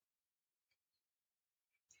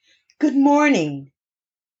Good morning,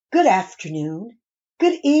 good afternoon,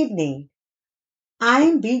 good evening.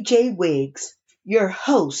 I'm BJ Wiggs, your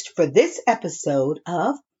host for this episode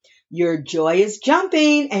of Your Joy is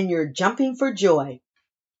Jumping and You're Jumping for Joy.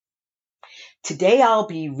 Today I'll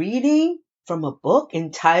be reading from a book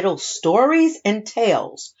entitled Stories and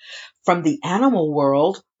Tales from the Animal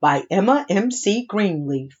World by Emma M.C.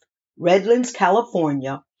 Greenleaf, Redlands,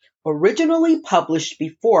 California, originally published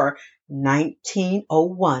before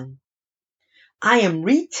 1901. I am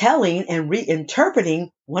retelling and reinterpreting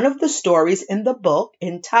one of the stories in the book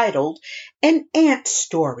entitled An Ant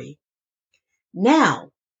Story. Now,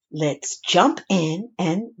 let's jump in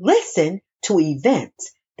and listen to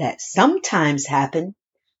events that sometimes happen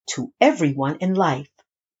to everyone in life.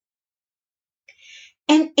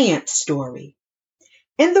 An Ant Story.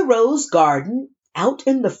 In the rose garden, out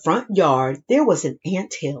in the front yard, there was an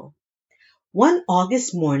ant hill. One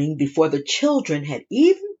August morning, before the children had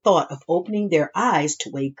even thought of opening their eyes to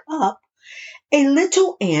wake up, a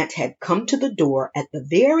little ant had come to the door at the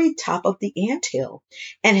very top of the ant hill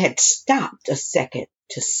and had stopped a second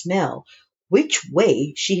to smell which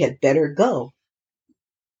way she had better go.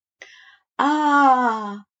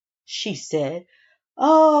 "Ah," she said.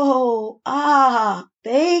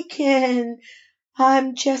 Bacon.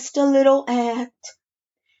 I'm just a little ant."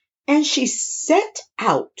 And she set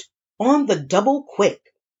out on the double quick,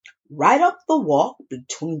 right up the walk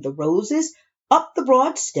between the roses, up the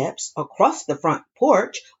broad steps, across the front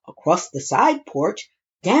porch, across the side porch,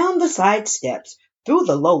 down the side steps, through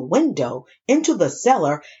the low window, into the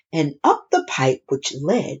cellar, and up the pipe which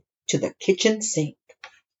led to the kitchen sink.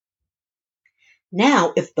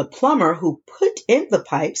 Now, if the plumber who put in the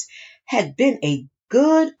pipes had been a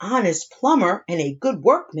good, honest plumber and a good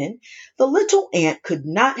workman, the little ant could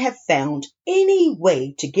not have found any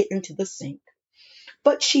way to get into the sink.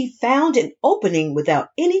 But she found an opening without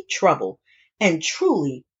any trouble, and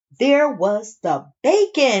truly there was the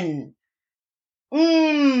bacon.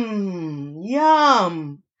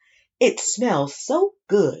 Yum! It smelled so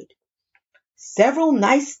good. Several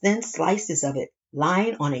nice thin slices of it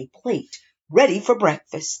lying on a plate, ready for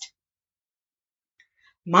breakfast.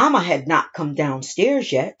 Mama had not come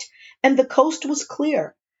downstairs yet, and the coast was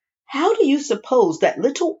clear. How do you suppose that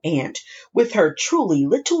little ant with her truly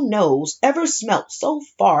little nose ever smelt so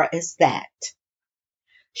far as that?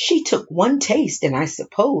 She took one taste, and I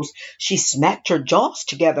suppose she smacked her jaws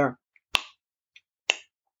together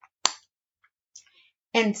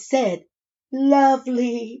and said,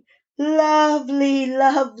 "Lovely, lovely,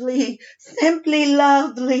 lovely, simply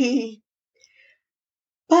lovely."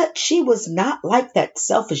 But she was not like that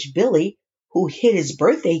selfish Billy who hid his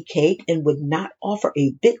birthday cake and would not offer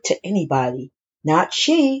a bit to anybody. Not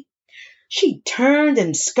she. She turned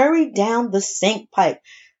and scurried down the sink pipe.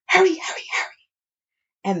 Hurry, hurry, hurry.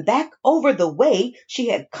 And back over the way she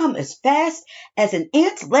had come as fast as an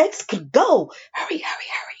ant's legs could go. Hurry, hurry,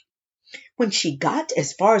 hurry. When she got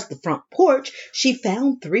as far as the front porch, she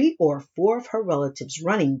found 3 or 4 of her relatives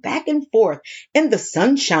running back and forth in the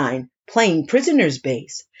sunshine, playing prisoner's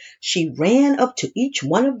base. She ran up to each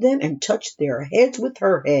one of them and touched their heads with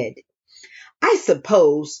her head. I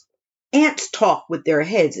suppose ants talk with their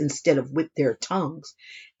heads instead of with their tongues,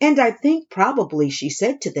 and I think probably she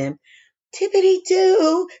said to them,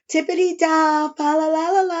 "Tippity-doo, tippity-da,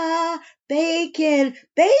 fa-la-la-la-la, bacon,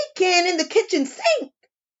 bacon in the kitchen sink.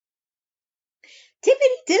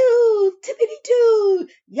 Tippity-doo, tippity-doo,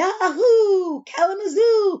 yahoo,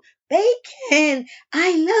 Kalamazoo, bacon,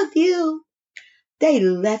 I love you." They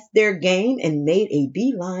left their game and made a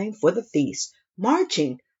beeline for the feast,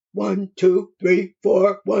 marching 1, 2, 3,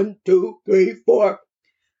 4, 1, 2, 3, 4,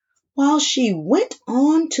 while she went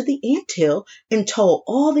on to the anthill and told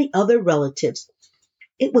all the other relatives.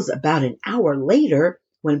 It was about an hour later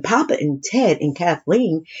when Papa and Ted and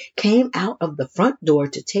Kathleen came out of the front door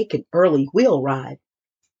to take an early wheel ride.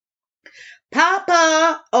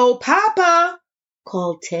 "Papa, oh Papa,"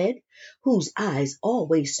 called Ted, whose eyes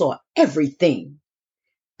always saw everything.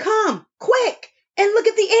 "Come, quick, and look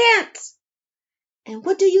at the ants." And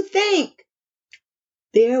what do you think?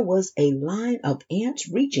 There was a line of ants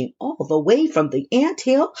reaching all the way from the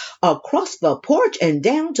anthill across the porch and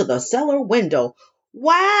down to the cellar window.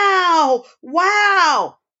 Wow!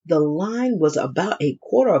 Wow! The line was about a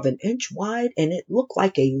quarter of an inch wide, and it looked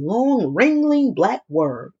like a long, wriggling black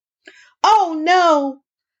worm. "Oh, no!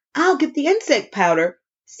 I'll get the insect powder,"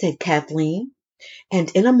 said Kathleen. And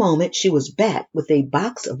in a moment she was back with a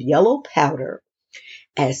box of yellow powder,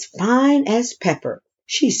 as fine as pepper.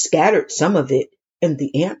 She scattered some of it in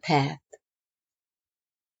the ant path.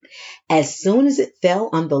 As soon as it fell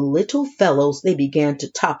on the little fellows, they began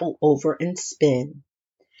to topple over and spin.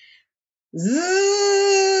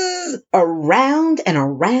 zzz, around and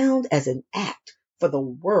around as an act for the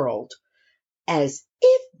world, as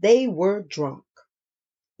if they were drunk.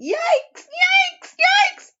 Yikes, yikes,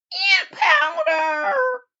 yikes, ant powder!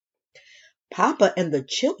 Papa and the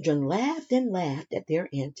children laughed and laughed at their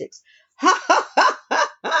antics. Ha ha ha ha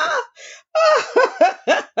ha!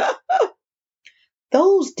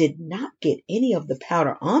 Those did not get any of the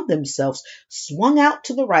powder on themselves, swung out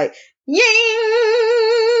to the right,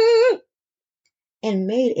 ying, and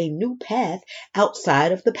made a new path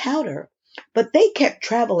outside of the powder. But they kept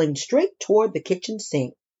traveling straight toward the kitchen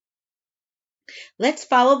sink. Let's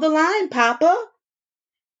follow the line, Papa,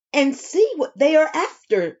 and see what they are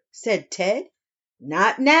after, said Ted.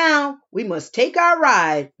 Not now. We must take our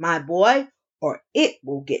ride, my boy, or it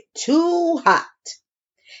will get too hot.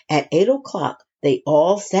 At 8 o'clock, they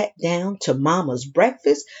all sat down to Mama's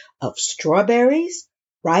breakfast of strawberries,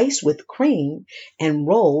 rice with cream, and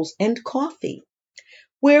rolls and coffee.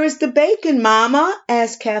 Where is the bacon, Mama?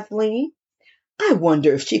 Asked Kathleen. I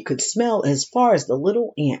wonder if she could smell as far as the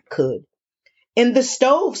little ant could. In the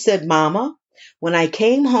stove, said Mama. When I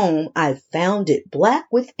came home, I found it black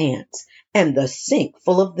with ants, and the sink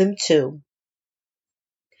full of them too.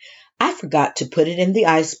 I forgot to put it in the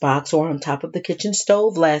icebox or on top of the kitchen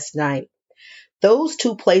stove last night. Those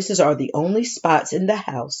two places are the only spots in the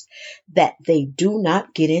house that they do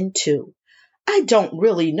not get into. I don't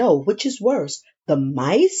really know which is worse, the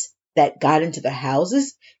mice that got into the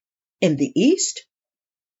houses in the east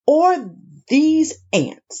or these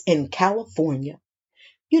ants in California.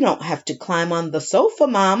 You don't have to climb on the sofa,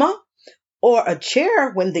 Mama, or a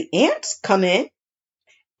chair when the ants come in,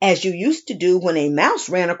 as you used to do when a mouse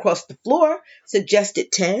ran across the floor,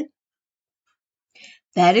 suggested Ted.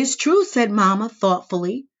 That is true, said Mama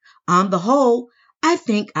thoughtfully. On the whole, I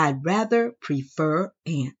think I'd rather prefer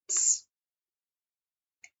ants.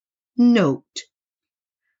 Note: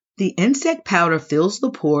 the insect powder fills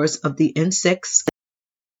the pores of the insect's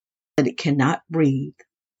that it cannot breathe.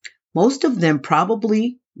 Most of them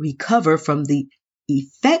probably recover from the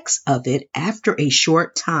effects of it after a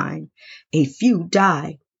short time. A few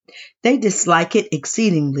die. They dislike it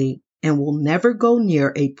exceedingly and will never go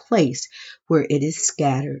near a place where it is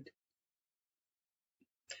scattered.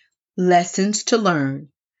 Lessons to learn.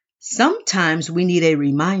 Sometimes we need a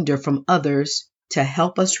reminder from others to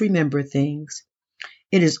help us remember things.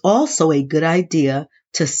 It is also a good idea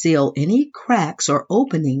to seal any cracks or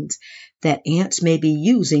openings that ants may be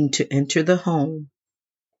using to enter the home.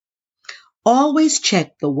 Always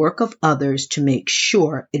check the work of others to make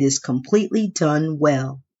sure it is completely done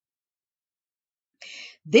well.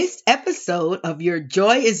 This episode of Your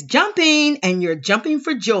Joy is Jumping and You're Jumping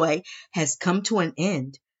for Joy has come to an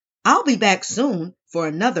end. I'll be back soon for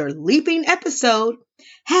another leaping episode.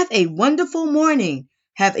 Have a wonderful morning.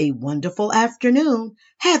 Have a wonderful afternoon.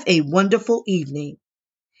 Have a wonderful evening.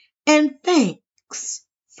 And thanks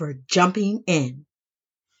for jumping in.